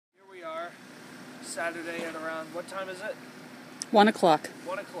Saturday at around, what time is it? 1 o'clock.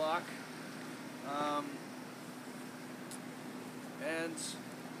 1 o'clock. And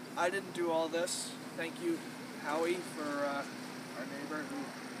I didn't do all this. Thank you, Howie, for our neighbor who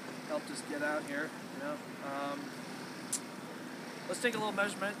helped us get out here. You know, let's take a little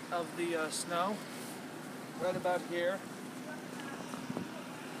measurement of the snow right about here.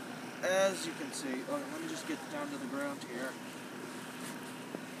 As you can see, let me just get down to the ground here.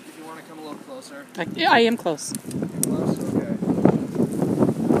 If you want to come a little closer. I am close. You're close? Okay.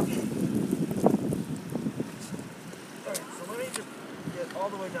 Alright, so let me just get all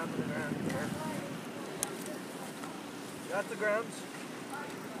the way down to the ground here. Got the ground.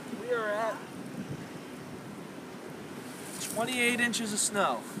 We are at 28 inches of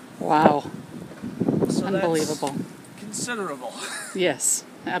snow. Wow. So Unbelievable. that's considerable. Yes,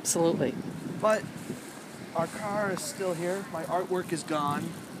 absolutely. But our car is still here. My artwork is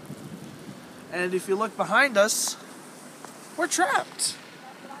gone. And if you look behind us, we're trapped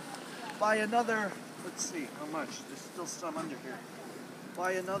by another, let's see, how much? There's still some under here.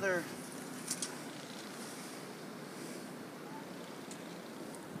 By another,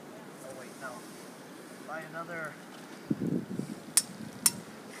 oh wait, no. By another,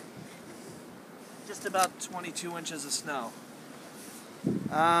 just about 22 inches of snow.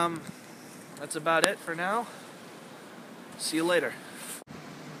 That's about it for now. See you later.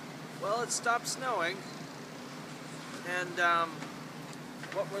 Well, it stopped snowing, and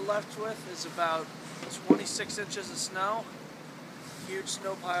what we're left with is about 26 inches of snow. Huge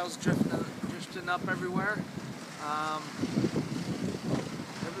snow piles drifting up everywhere.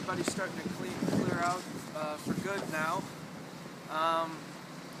 Everybody's starting to clear out for good now.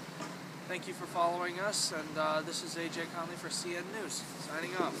 Thank you for following us, and this is AJ Conley for CN News,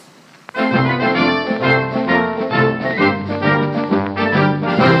 signing off.